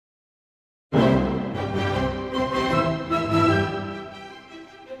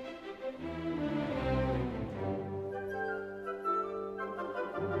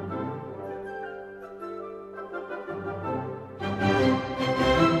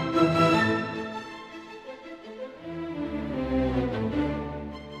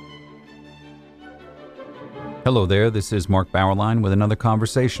Hello there, this is Mark Bauerlein with another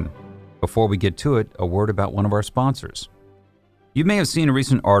conversation. Before we get to it, a word about one of our sponsors. You may have seen a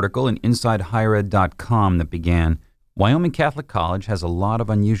recent article in InsideHigherEd.com that began, Wyoming Catholic College has a lot of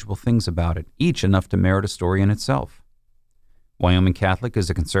unusual things about it, each enough to merit a story in itself. Wyoming Catholic is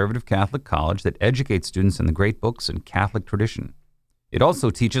a conservative Catholic college that educates students in the great books and Catholic tradition. It also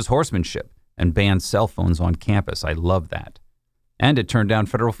teaches horsemanship and bans cell phones on campus. I love that. And it turned down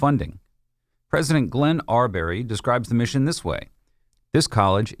federal funding. President Glenn Arbery describes the mission this way. This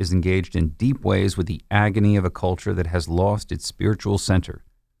college is engaged in deep ways with the agony of a culture that has lost its spiritual center.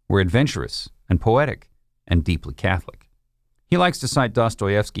 We're adventurous and poetic and deeply Catholic. He likes to cite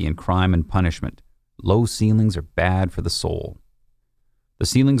Dostoevsky in Crime and Punishment. Low ceilings are bad for the soul. The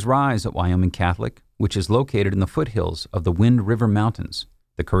ceilings rise at Wyoming Catholic, which is located in the foothills of the Wind River Mountains.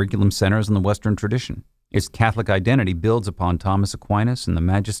 The curriculum centers on the Western tradition. Its Catholic identity builds upon Thomas Aquinas and the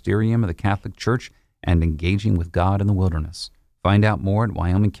magisterium of the Catholic Church and engaging with God in the wilderness. Find out more at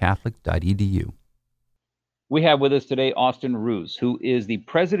wyomingcatholic.edu. We have with us today Austin Ruse, who is the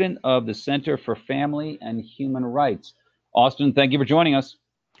president of the Center for Family and Human Rights. Austin, thank you for joining us.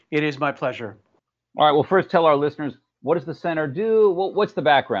 It is my pleasure. All right, well, first tell our listeners, what does the center do? What's the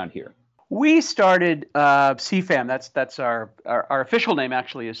background here? We started CFAM. That's our official name,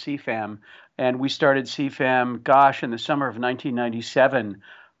 actually, is CFAM. And we started CFAM, in the summer of 1997,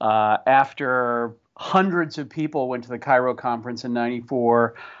 after hundreds of people went to the Cairo conference in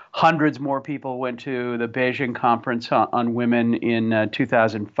 94. Hundreds more people went to the Beijing conference on women in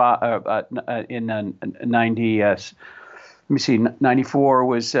 2005. In 94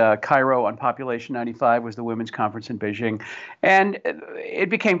 was Cairo on population. 95 was the women's conference in Beijing. And it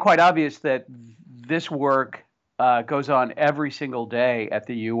became quite obvious that this work goes on every single day at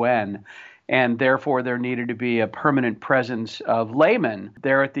the UN. And therefore, there needed to be a permanent presence of laymen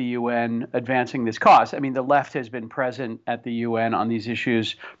there at the UN advancing this cause. I mean, the left has been present at the UN on these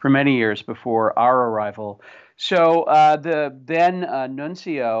issues for many years before our arrival. So the then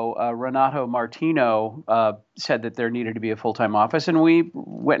nuncio, Renato Martino, said that there needed to be a full-time office, and we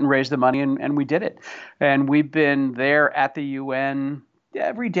went and raised the money, and we did it. And we've been there at the UN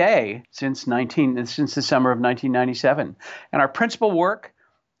every day since the summer of 1997. And our principal work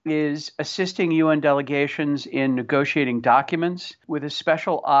is assisting UN delegations in negotiating documents with a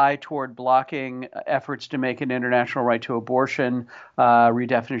special eye toward blocking efforts to make an international right to abortion,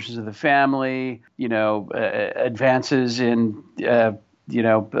 redefinitions of the family, advances in,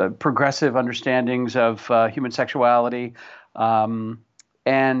 progressive understandings of human sexuality. And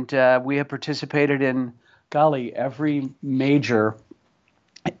we have participated in, every major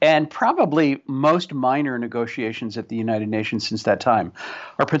and probably most minor negotiations at the United Nations since that time.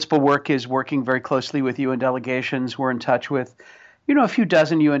 Our principal work is working very closely with UN delegations. We're in touch with, a few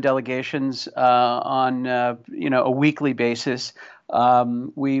dozen UN delegations on, a weekly basis.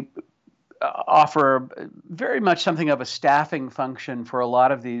 We offer very much something of a staffing function for a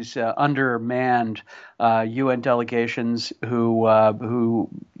lot of these undermanned UN delegations who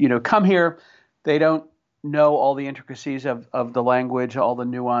come here. They don't know all the intricacies of the language, all the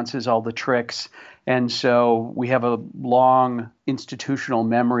nuances, all the tricks. And so we have a long institutional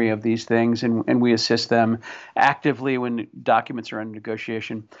memory of these things, and we assist them actively when documents are under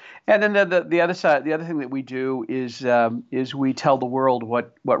negotiation. And then the other thing that we do is we tell the world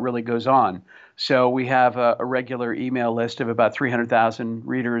what really goes on. So we have a regular email list of about 300,000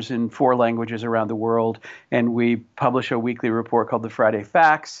 readers in 4 languages around the world, and we publish a weekly report called the Friday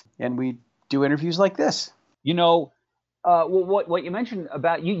Facts, and we do interviews like this. What you mentioned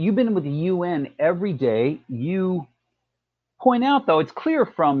about you've been with the UN every day. You point out, though, it's clear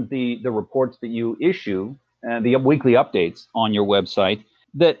from the reports that you issue and the weekly updates on your website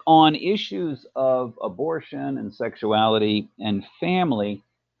that on issues of abortion and sexuality and family,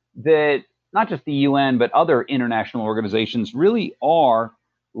 that not just the UN, but other international organizations really are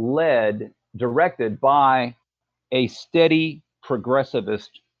directed by a steady progressivist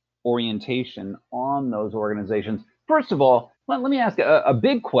orientation on those organizations. First of all, let me ask a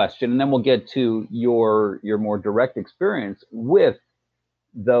big question, and then we'll get to your more direct experience with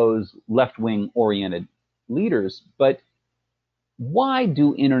those left-wing oriented leaders. But why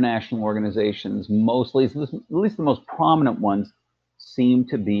do international organizations, mostly, at least the most prominent ones, seem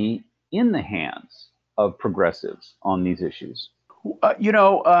to be in the hands of progressives on these issues?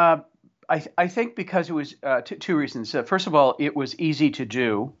 I think because it was two reasons. First of all, it was easy to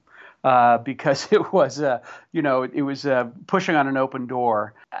do. Because it was, pushing on an open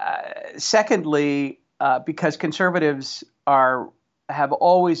door. Secondly, because conservatives have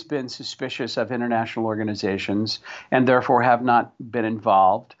always been suspicious of international organizations and therefore have not been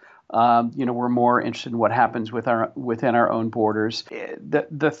involved. We're more interested in what happens within our own borders.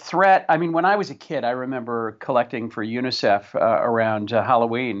 The threat. I mean, when I was a kid, I remember collecting for UNICEF around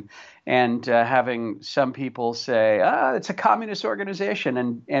Halloween, and having some people say, "It's a communist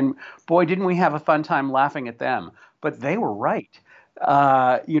organization," and boy, didn't we have a fun time laughing at them. But they were right.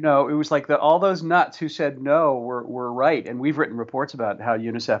 It was like all those nuts who said no were right, and we've written reports about how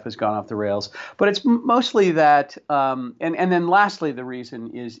UNICEF has gone off the rails. But it's mostly that, and then lastly, the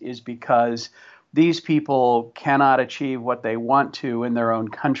reason is because these people cannot achieve what they want to in their own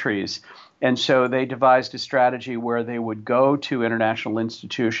countries. And so they devised a strategy where they would go to international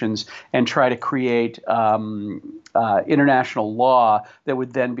institutions and try to create international law that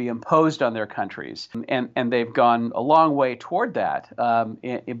would then be imposed on their countries. And they've gone a long way toward that,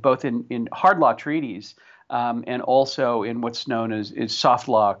 both in hard law treaties and also in what's known as soft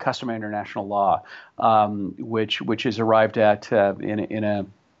law, customary international law, which is arrived at in a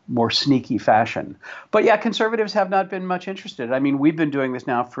more sneaky fashion. But yeah, conservatives have not been much interested. I mean, we've been doing this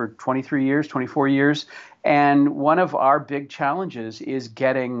now for 23 years, 24 years, and one of our big challenges is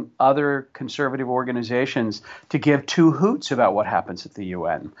getting other conservative organizations to give two hoots about what happens at the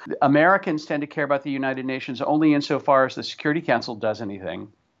UN. Americans tend to care about the United Nations only insofar as the Security Council does anything.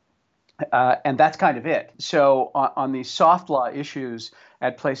 And that's kind of it. So on these soft law issues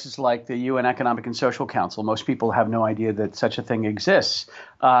at places like the UN Economic and Social Council, most people have no idea that such a thing exists.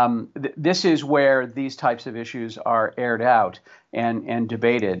 This is where these types of issues are aired out and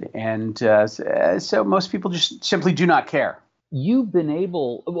debated. And so most people just simply do not care. You've been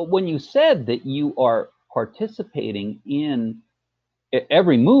able, when you said that you are participating in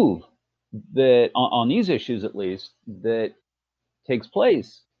every move that on these issues, at least, that takes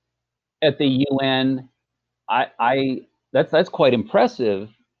place at the UN, that's quite impressive,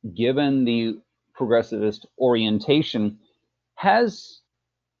 given the progressivist orientation. Has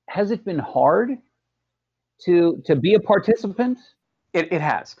it been hard to be a participant? It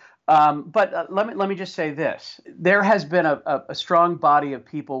has. But let me just say this: there has been a strong body of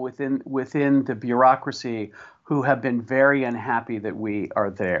people within the bureaucracy who have been very unhappy that we are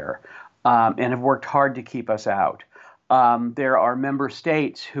there, and have worked hard to keep us out. There are member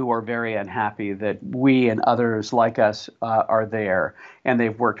states who are very unhappy that we and others like us are there, and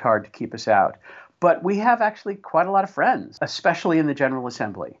they've worked hard to keep us out. But we have actually quite a lot of friends, especially in the General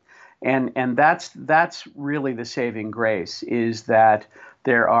Assembly. And that's really the saving grace, is that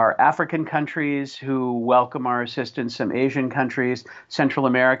there are African countries who welcome our assistance, some Asian countries, Central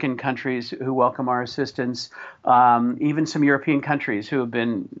American countries who welcome our assistance, even some European countries who have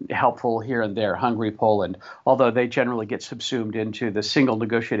been helpful here and there, Hungary, Poland, although they generally get subsumed into the single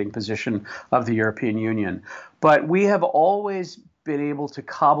negotiating position of the European Union. But we have always been able to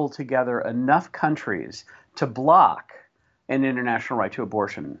cobble together enough countries to block an international right to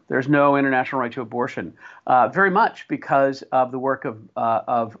abortion. There's no international right to abortion, very much because of the work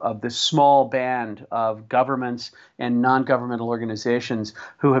of this small band of governments and non-governmental organizations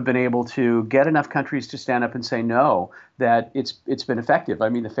who have been able to get enough countries to stand up and say no, that it's been effective. I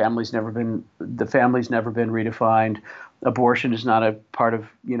mean, the family's never been redefined. Abortion is not a part of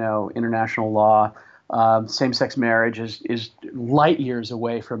international law. Same-sex marriage is light years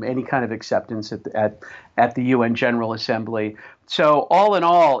away from any kind of acceptance at the UN General Assembly. So all in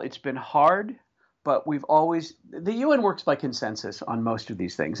all, it's been hard, but the UN works by consensus on most of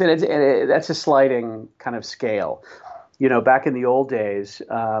these things, and that's a sliding kind of scale. Back in the old days,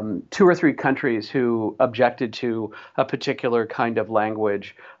 2 or 3 countries who objected to a particular kind of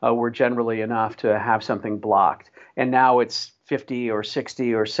language were generally enough to have something blocked, and now it's 50 or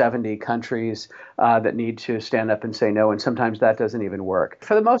 60 or 70 countries that need to stand up and say no, and sometimes that doesn't even work.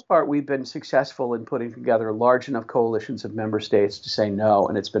 For the most part, we've been successful in putting together large enough coalitions of member states to say no,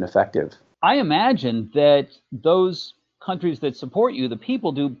 and it's been effective. I imagine that those countries that support you, the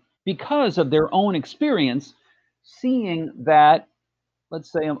people do, because of their own experience, seeing that, let's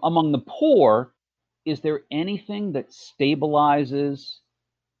say, among the poor, is there anything that stabilizes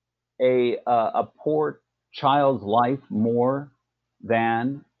a poor child's life more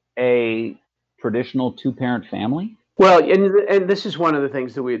than a traditional 2-parent family? Well, and this is one of the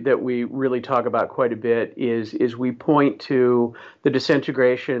things that we really talk about quite a bit is we point to the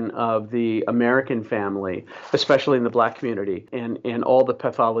disintegration of the American family, especially in the Black community, and all the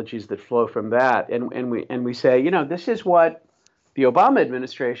pathologies that flow from that, and we say, this is what the Obama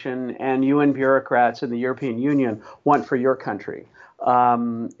administration and UN bureaucrats and the European Union want for your country.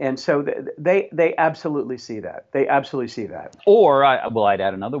 And so they absolutely see that. They absolutely see that. Or I'd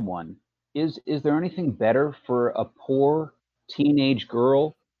add another one. Is there anything better for a poor teenage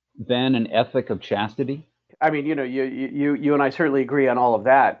girl than an ethic of chastity? I mean, you and I certainly agree on all of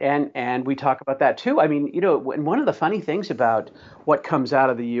that, and we talk about that too. I mean, and one of the funny things about what comes out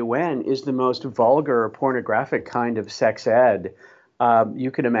of the UN is the most vulgar, pornographic kind of sex ed you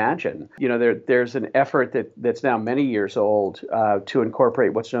can imagine. There's an effort that's now many years old to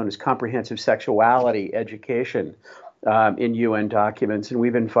incorporate what's known as comprehensive sexuality education in UN documents, and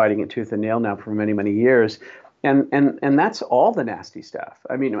we've been fighting it tooth and nail now for many, many years. And that's all the nasty stuff.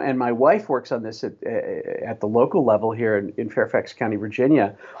 I mean, and my wife works on this at the local level here in Fairfax County,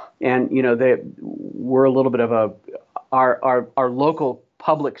 Virginia, and we're a little bit of our local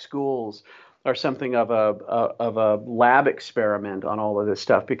public schools are something of a lab experiment on all of this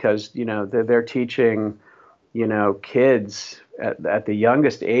stuff because they're teaching kids at the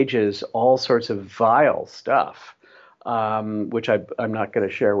youngest ages all sorts of vile stuff, which I'm not going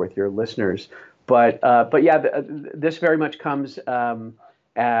to share with your listeners. But yeah, this very much comes from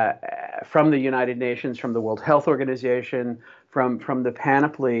the United Nations, from the World Health Organization, from the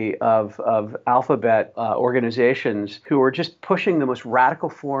panoply of alphabet organizations who are just pushing the most radical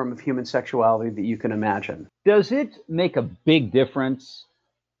form of human sexuality that you can imagine. Does it make a big difference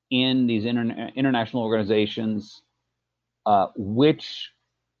in these international organizations which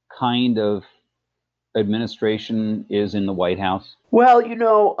kind of administration is in the White House? Well,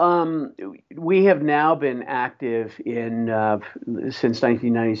 we have now been active since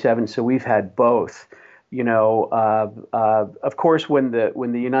 1997, so we've had both. Of course, when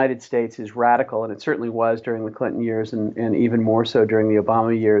the United States is radical, and it certainly was during the Clinton years, and even more so during the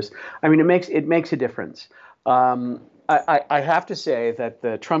Obama years. I mean, it makes a difference. I have to say that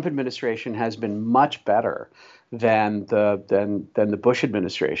the Trump administration has been much better than the Bush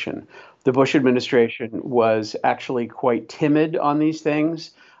administration. The Bush administration was actually quite timid on these things,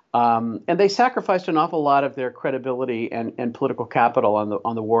 and they sacrificed an awful lot of their credibility and political capital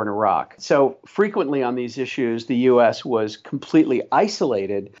on the war in Iraq. So frequently on these issues, the U.S. was completely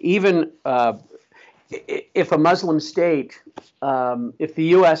isolated. Even if a Muslim state, if the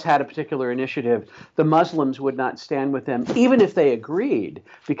U.S. had a particular initiative, the Muslims would not stand with them, even if they agreed,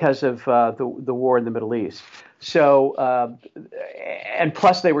 because of the war in the Middle East. So, and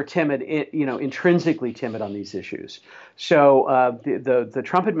plus they were timid, intrinsically timid on these issues. So the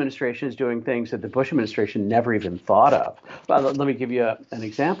Trump administration is doing things that the Bush administration never even thought of. But let me give you an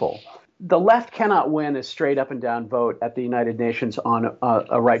example. The left cannot win a straight up and down vote at the United Nations on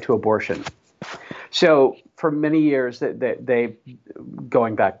a right to abortion. So for many years, they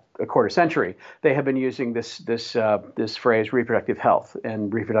going back a quarter century, they have been using this phrase reproductive health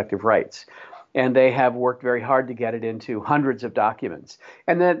and reproductive rights. And they have worked very hard to get it into hundreds of documents.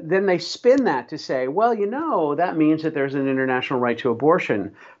 And then they spin that to say, well, that means that there's an international right to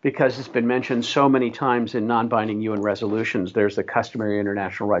abortion because it's been mentioned so many times in non-binding UN resolutions. There's the customary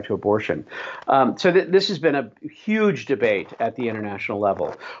international right to abortion. So this has been a huge debate at the international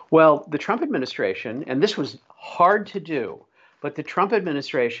level. Well, the Trump administration, and this was hard to do, but the Trump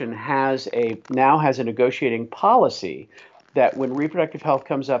administration now has a negotiating policy that when reproductive health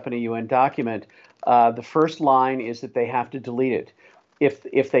comes up in a UN document, the first line is that they have to delete it.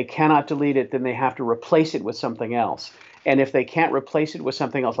 If they cannot delete it, then they have to replace it with something else. And if they can't replace it with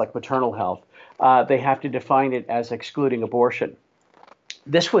something else like maternal health, they have to define it as excluding abortion.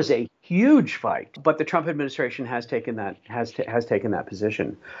 This was a huge fight, but the Trump administration has taken that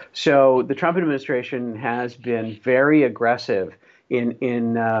position. So the Trump administration has been very aggressive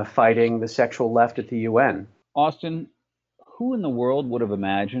in fighting the sexual left at the UN. Austin, who in the world would have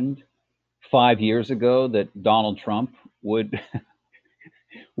imagined 5 years ago that Donald Trump would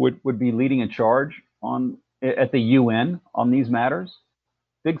be leading a charge at the UN on these matters?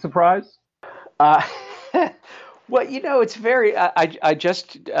 Big surprise? Well, it's very. I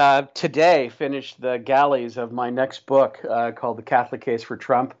just today finished the galleys of my next book called "The Catholic Case for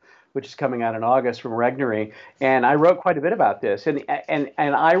Trump," which is coming out in August from Regnery, and I wrote quite a bit about this. And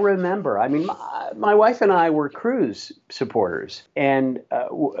I remember, I mean, my wife and I were Cruz supporters, and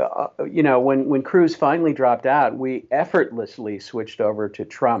when Cruz finally dropped out, we effortlessly switched over to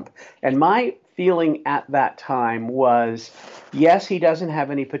Trump. And my feeling at that time was, yes, he doesn't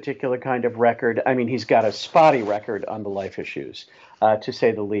have any particular kind of record. I mean, he's got a spotty record on the life issues, to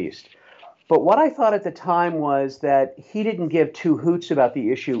say the least. But what I thought at the time was that he didn't give two hoots about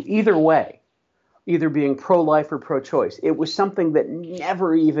the issue either way, either being pro-life or pro-choice. It was something that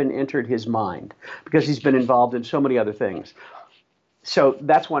never even entered his mind because he's been involved in so many other things. So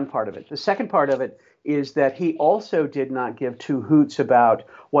that's one part of it. The second part of it is that he also did not give two hoots about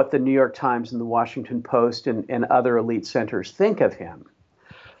what the New York Times and the Washington Post and other elite centers think of him.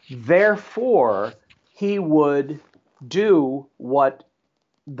 Therefore, he would do what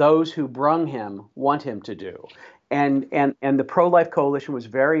those who brung him want him to do. And the pro-life coalition was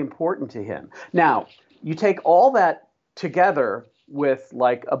very important to him. Now, you take all that together with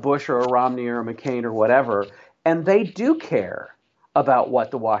like a Bush or a Romney or a McCain or whatever, and they do care about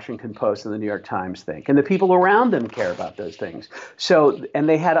what the Washington Post and the New York Times think, and the people around them care about those things. So, and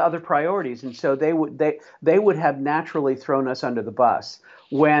they had other priorities, and so they would have naturally thrown us under the bus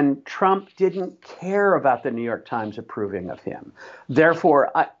when Trump didn't care about the New York Times approving of him.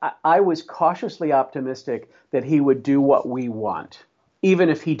 Therefore, I was cautiously optimistic that he would do what we want, even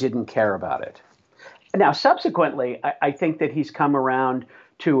if he didn't care about it. Now, subsequently, I think that he's come around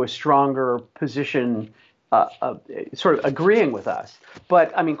to a stronger position, sort of agreeing with us.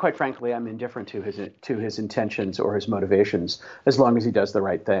 But I mean, quite frankly, I'm indifferent to his intentions or his motivations, as long as he does the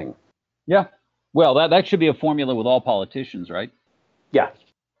right thing. Yeah. Well, that should be a formula with all politicians, right? Yeah.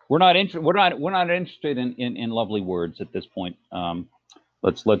 We're not interested in lovely words at this point.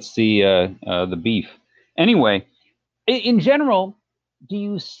 Let's see the beef. Anyway, in general, do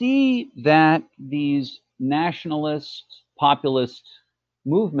you see that these nationalist, populist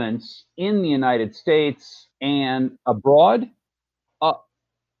movements in the United States and abroad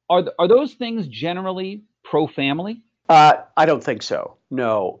are those things generally pro-family? I don't think so.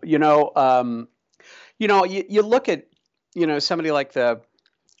 No. You look at somebody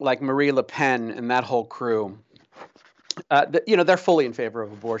like Marie Le Pen and that whole crew. They're fully in favor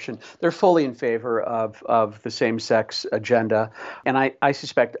of abortion. They're fully in favor of the same-sex agenda, and I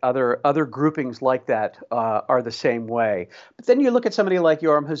suspect other groupings like that are the same way. But then you look at somebody like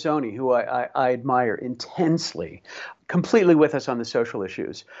Yoram Hazony, who I admire intensely, completely with us on the social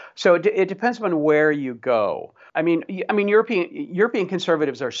issues. So it depends on where you go. I mean, European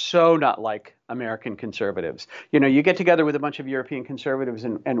conservatives are so not like American conservatives. You get together with a bunch of European conservatives,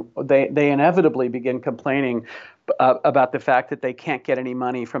 and they inevitably begin complaining about the fact that they can't get any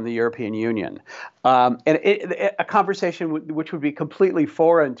money from the European Union, and a conversation which would be completely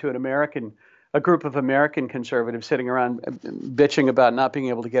foreign to a group of American conservatives sitting around bitching about not being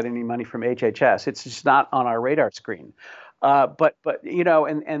able to get any money from HHS. It's just not on our radar screen. But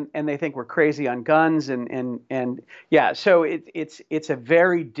and they think we're crazy on guns and yeah. So it's a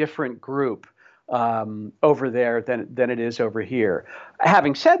very different group over there than it is over here.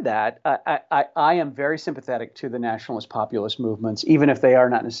 Having said that, I am very sympathetic to the nationalist populist movements, even if they are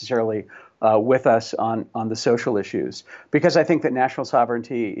not necessarily with us on the social issues, because I think that national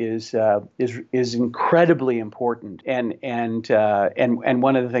sovereignty is incredibly important, and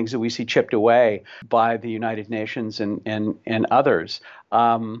one of the things that we see chipped away by the United Nations and others.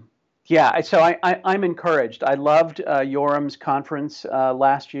 Yeah, so I'm encouraged. I loved Yoram's conference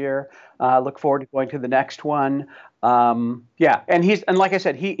last year. Look forward to going to the next one. Yeah, and like I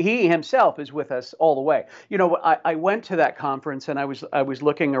said, he himself is with us all the way. I went to that conference and I was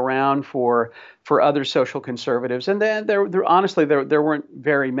looking around for other social conservatives, and then there honestly there weren't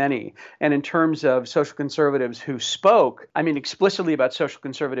very many. And in terms of social conservatives who spoke, I mean, explicitly about social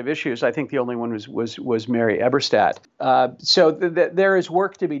conservative issues, I think the only one was Mary Eberstadt. So there is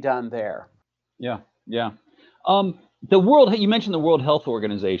work to be done there. Yeah. You mentioned the World Health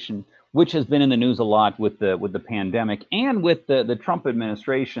Organization, which has been in the news a lot with the pandemic and with the Trump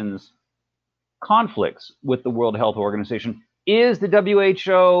administration's conflicts with the World Health Organization. Is the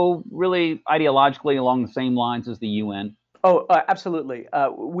WHO really ideologically along the same lines as the UN? Oh, absolutely.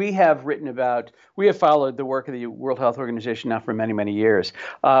 We have followed the work of the World Health Organization now for many, many years.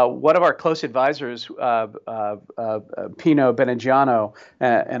 One of our close advisors, Pino Benegiano,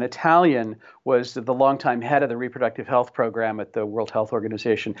 an Italian, was the longtime head of the reproductive health program at the World Health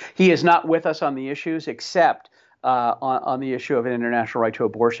Organization. He is not with us on the issues, except on the issue of an international right to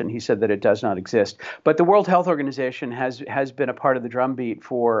abortion. He said that it does not exist. But the World Health Organization has been a part of the drumbeat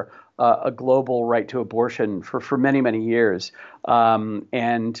for a global right to abortion for many, many years, and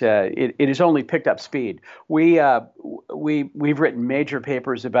it has only picked up speed. We've written major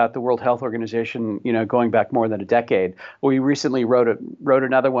papers about the World Health Organization, going back more than a decade. We recently wrote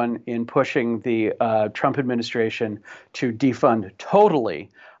another one in pushing the Trump administration to defund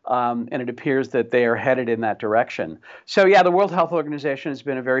totally. And it appears that they are headed in that direction. So, yeah, the World Health Organization has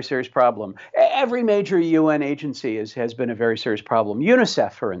been a very serious problem. Every major UN agency has been a very serious problem.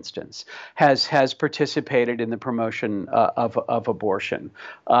 UNICEF, for instance, has participated in the promotion of abortion.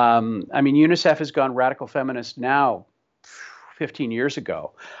 I mean, UNICEF has gone radical feminist now 15 years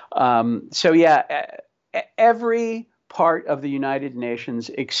ago. So, yeah, every part of the United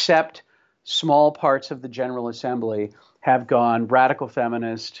Nations except small parts of the General Assembly have gone radical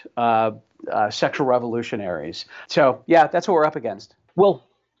feminist, sexual revolutionaries. So, yeah, that's what we're up against. Well,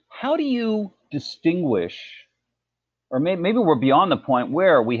 how do you distinguish or maybe we're beyond the point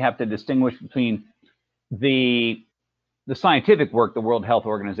where we have to distinguish between the scientific work the World Health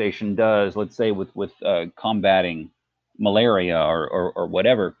Organization does, let's say with combating malaria or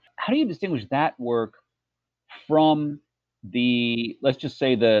whatever. How do you distinguish that work from the, let's just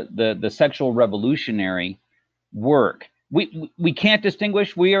say, the sexual revolutionary work? We can't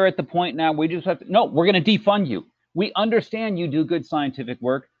distinguish. We are at the point now we just have to, no, we're going to defund you. We understand you do good scientific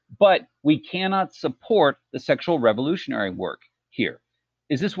work, but we cannot support the sexual revolutionary work here.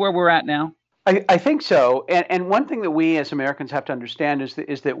 Is this where we're at now? I think so. And one thing that we as Americans have to understand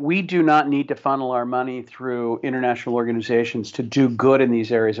is that we do not need to funnel our money through international organizations to do good in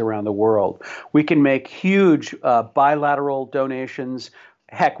these areas around the world. We can make huge bilateral donations.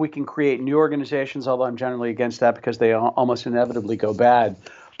 Heck, we can create new organizations, although I'm generally against that because they almost inevitably go bad.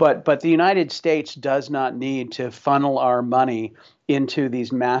 But the United States does not need to funnel our money into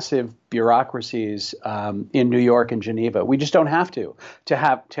these massive bureaucracies in New York and Geneva. We just don't have to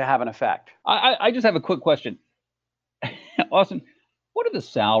have an effect. I just have a quick question. Austin, what are the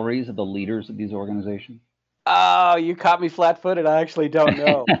salaries of the leaders of these organizations? Oh, you caught me flat-footed. I actually don't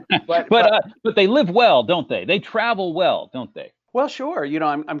know. But they live well, don't they? They travel well, don't they? Well, sure.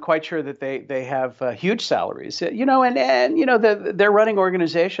 I'm quite sure that they have huge salaries. They're running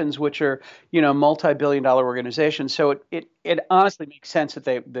organizations which are multi-billion-dollar organizations. So it honestly makes sense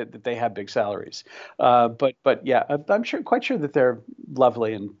that they have big salaries. But yeah, I'm quite sure that they're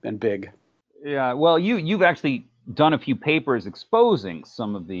lovely and big. Yeah. Well, you've actually done a few papers exposing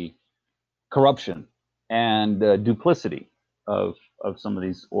some of the corruption and duplicity of some of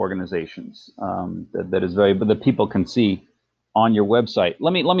these organizations. That is that people can see on your website.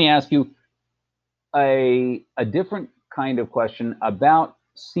 Let me ask you a different kind of question about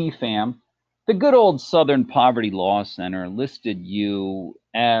CFAM. The good old Southern Poverty Law Center listed you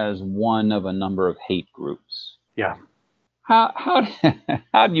as one of a number of hate groups. Yeah. How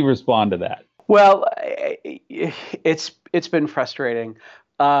do you respond to that? Well, it's been frustrating.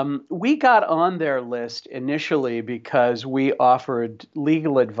 We got on their list initially because we offered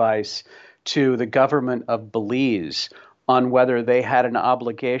legal advice to the government of Belize on whether they had an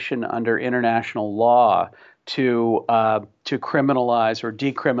obligation under international law to criminalize or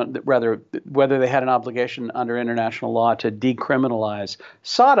decriminalize, rather, whether they had an obligation under international law to decriminalize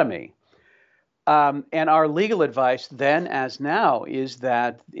sodomy. And our legal advice then, as now, is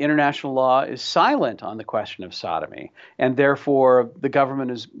that international law is silent on the question of sodomy, and therefore the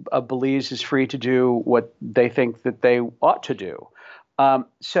government of Belize is free to do what they think that they ought to do.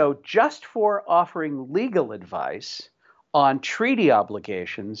 So just for offering legal advice on treaty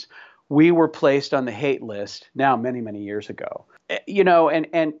obligations, we were placed on the hate list now many, many years ago.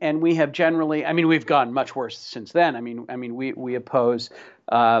 And we have generally, we've gone much worse since then. We oppose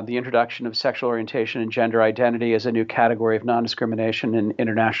the introduction of sexual orientation and gender identity as a new category of non-discrimination in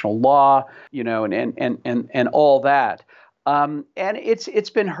international law, and all that. And it's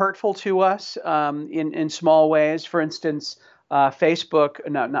been hurtful to us in small ways. For instance, not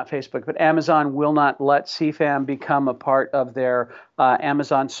Facebook, but Amazon will not let CFAM become a part of their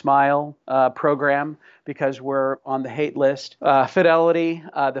Amazon Smile program because we're on the hate list. Fidelity,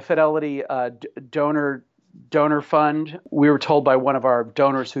 the Fidelity donor fund, we were told by one of our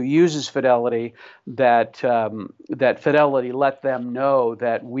donors who uses Fidelity that Fidelity let them know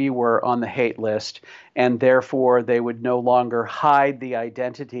that we were on the hate list, and therefore they would no longer hide the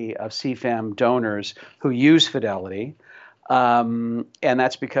identity of CFAM donors who use Fidelity. And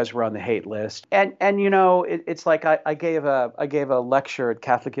that's because we're on the hate list. And it's like I gave a lecture at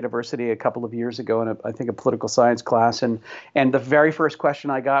Catholic University a couple of years ago in I think a political science class, and the very first question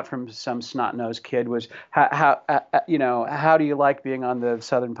I got from some snot-nosed kid was how do you like being on the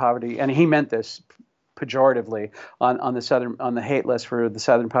Southern Poverty, and he meant this pejoratively, on the hate list for the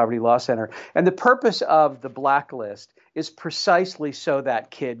Southern Poverty Law Center. And the purpose of the blacklist is precisely so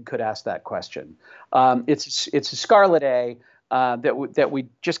that kid could ask that question. It's a scarlet A that we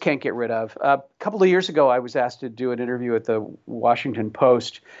just can't get rid of. A couple of years ago, I was asked to do an interview at the Washington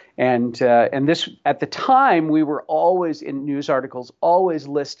Post, and this, at the time, we were always in news articles always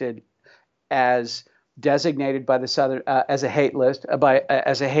listed as designated by the Southern as a hate list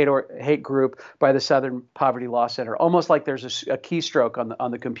as a hate group by the Southern Poverty Law Center, almost like there's a keystroke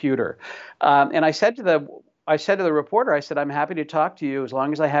on the computer. And I said to the reporter, I said, I'm happy to talk to you as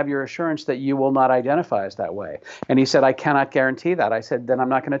long as I have your assurance that you will not identify as that way. And he said, I cannot guarantee that. I said, then I'm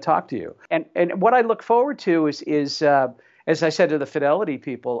not going to talk to you. And what I look forward to is as I said to the Fidelity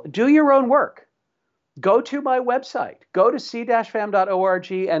people, do your own work. Go to my website. Go to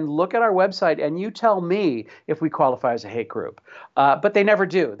c-fam.org and look at our website, and you tell me if we qualify as a hate group. But they never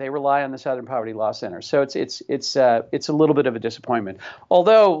do. They rely on the Southern Poverty Law Center, so it's a little bit of a disappointment.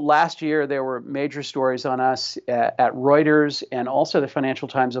 Although last year there were major stories on us at Reuters and also the Financial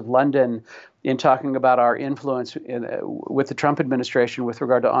Times of London in talking about our influence with the Trump administration with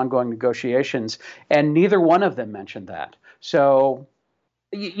regard to ongoing negotiations, and neither one of them mentioned that. So.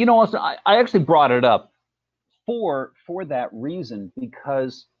 Austin, I actually brought it up for that reason,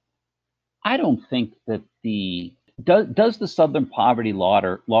 because I don't think that does the Southern Poverty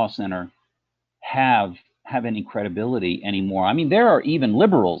Law Center have any credibility anymore. I mean, there are even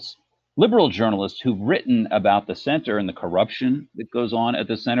liberal journalists who've written about the center and the corruption that goes on at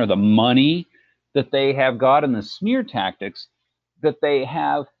the center, the money that they have got, and the smear tactics that they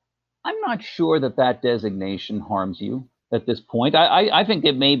have. I'm not sure that designation harms you at this point. I think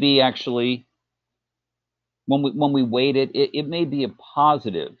it may be actually, when we weight it, it may be a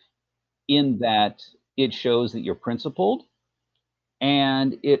positive in that it shows that you're principled,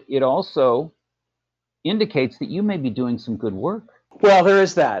 and it also indicates that you may be doing some good work. Well, there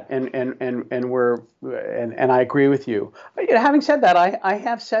is that, and I agree with you. Having said that, I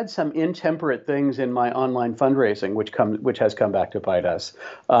have said some intemperate things in my online fundraising, which has come back to bite us.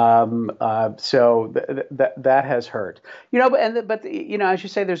 So that has hurt. But as you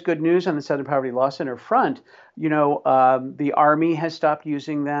say, there's good news on the Southern Poverty Law Center front. The Army has stopped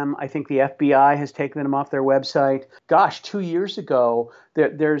using them. I think the FBI has taken them off their website. Gosh, 2 years ago,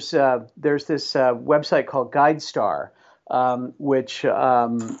 there's this website called GuideStar. Which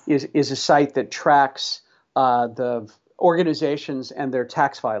is a site that tracks the organizations and their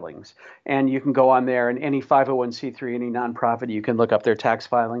tax filings. And you can go on there, and any 501c3, any nonprofit, you can look up their tax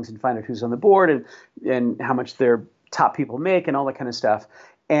filings and find out who's on the board and how much their top people make and all that kind of stuff.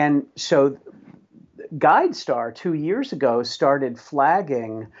 And so GuideStar 2 years ago started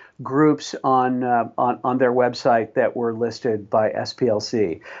flagging groups on their website that were listed by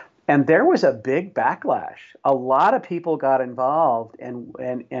SPLC. And there was a big backlash. A lot of people got involved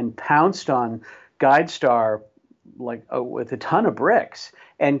and pounced on GuideStar with a ton of bricks.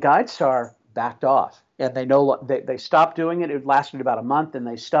 And GuideStar backed off, and they stopped doing it. It lasted about a month, and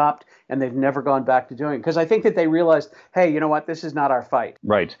they stopped, and they've never gone back to doing it, because I think that they realized, hey, you know what, this is not our fight.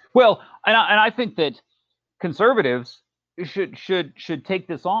 Right. Well, and I think that conservatives should take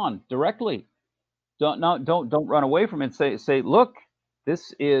this on directly. Don't run away from it. Say, look.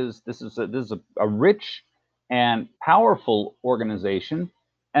 This is a rich and powerful organization,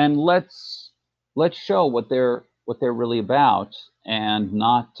 and let's show what they're really about, and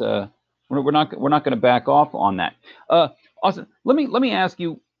we're not going to back off on that. Austin, let me ask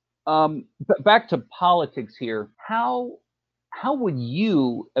you, back to politics here. How would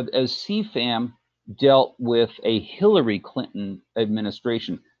you, as CFAM, dealt with a Hillary Clinton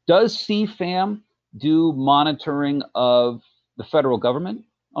administration? Does CFAM do monitoring of the federal government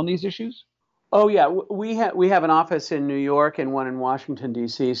on these issues? Oh yeah, we have an office in New York and one in Washington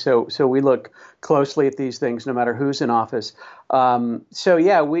D.C. So we look closely at these things, no matter who's in office. So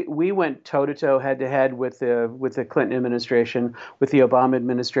yeah, we went toe to toe, head to head with the Clinton administration, with the Obama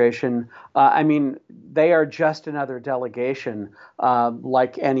administration. I mean, they are just another delegation,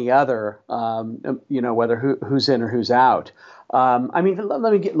 like any other. Whether who's in or who's out. I mean,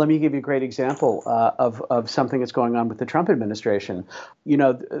 let me give you a great example of something that's going on with the Trump administration.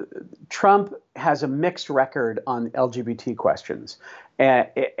 Trump has a mixed record on LGBT questions, and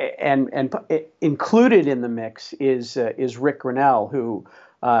included in the mix is Rick Grinnell, who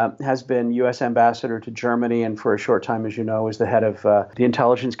has been U.S. ambassador to Germany, and for a short time, as you know, is the head of the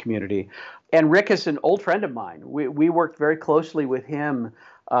intelligence community. And Rick is an old friend of mine. We worked very closely with him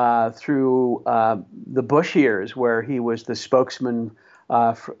through the Bush years, where he was the spokesman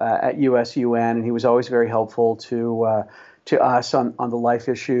at USUN, and he was always very helpful to us on the life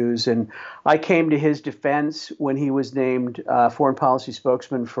issues. And I came to his defense when he was named foreign policy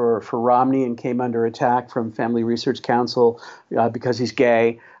spokesman for Romney and came under attack from Family Research Council because he's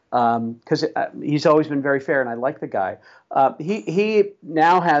gay. Because he's always been very fair, and I like the guy. He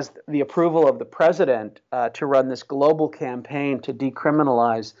now has the approval of the president to run this global campaign to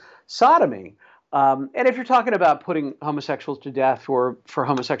decriminalize sodomy. And if you're talking about putting homosexuals to death for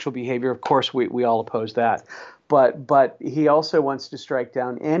homosexual behavior, of course we all oppose that. But he also wants to strike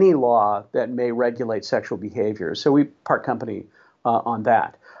down any law that may regulate sexual behavior. So we part company on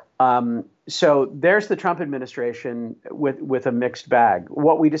that. So there's the Trump administration with a mixed bag.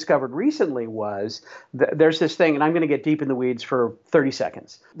 What we discovered recently was there's this thing, and I'm going to get deep in the weeds for 30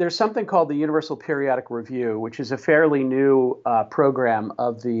 seconds. There's something called the Universal Periodic Review, which is a fairly new program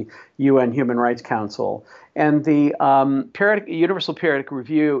of the UN Human Rights Council. And the Universal Periodic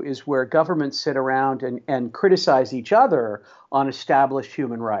Review is where governments sit around and criticize each other on established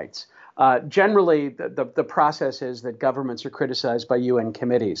human rights. Generally, the process is that governments are criticized by UN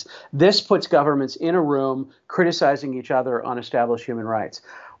committees. This puts governments in a room criticizing each other on established human rights.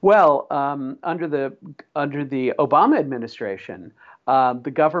 Well, under the Obama administration,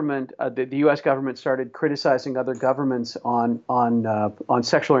 the U.S. government started criticizing other governments on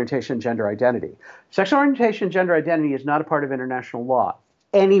sexual orientation and gender identity. Sexual orientation and gender identity is not a part of international law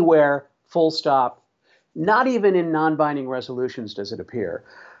anywhere. Full stop. Not even in non-binding resolutions does it appear.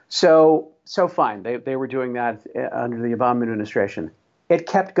 So fine. They were doing that under the Obama administration. It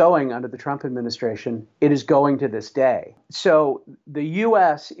kept going under the Trump administration. It is going to this day. So the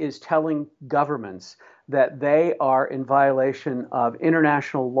U.S. is telling governments that they are in violation of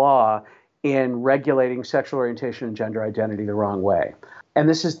international law in regulating sexual orientation and gender identity the wrong way. And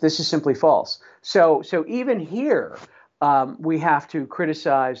this is simply false. So even here, we have to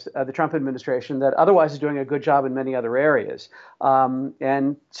criticize the Trump administration that otherwise is doing a good job in many other areas.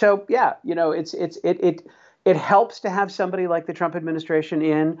 And so, yeah, it helps to have somebody like the Trump administration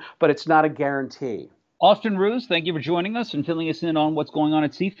in, but it's not a guarantee. Austin Ruse, thank you for joining us and filling us in on what's going on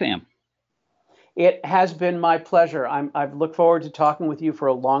at CFAM. It has been my pleasure. I've looked forward to talking with you for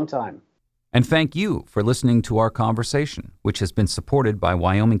a long time. And thank you for listening to our conversation, which has been supported by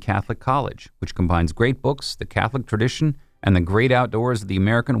Wyoming Catholic College, which combines great books, the Catholic tradition, and the great outdoors of the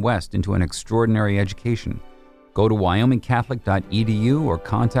American West into an extraordinary education. Go to wyomingcatholic.edu or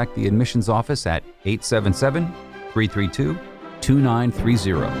contact the admissions office at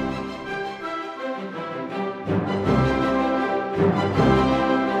 877-332-2930.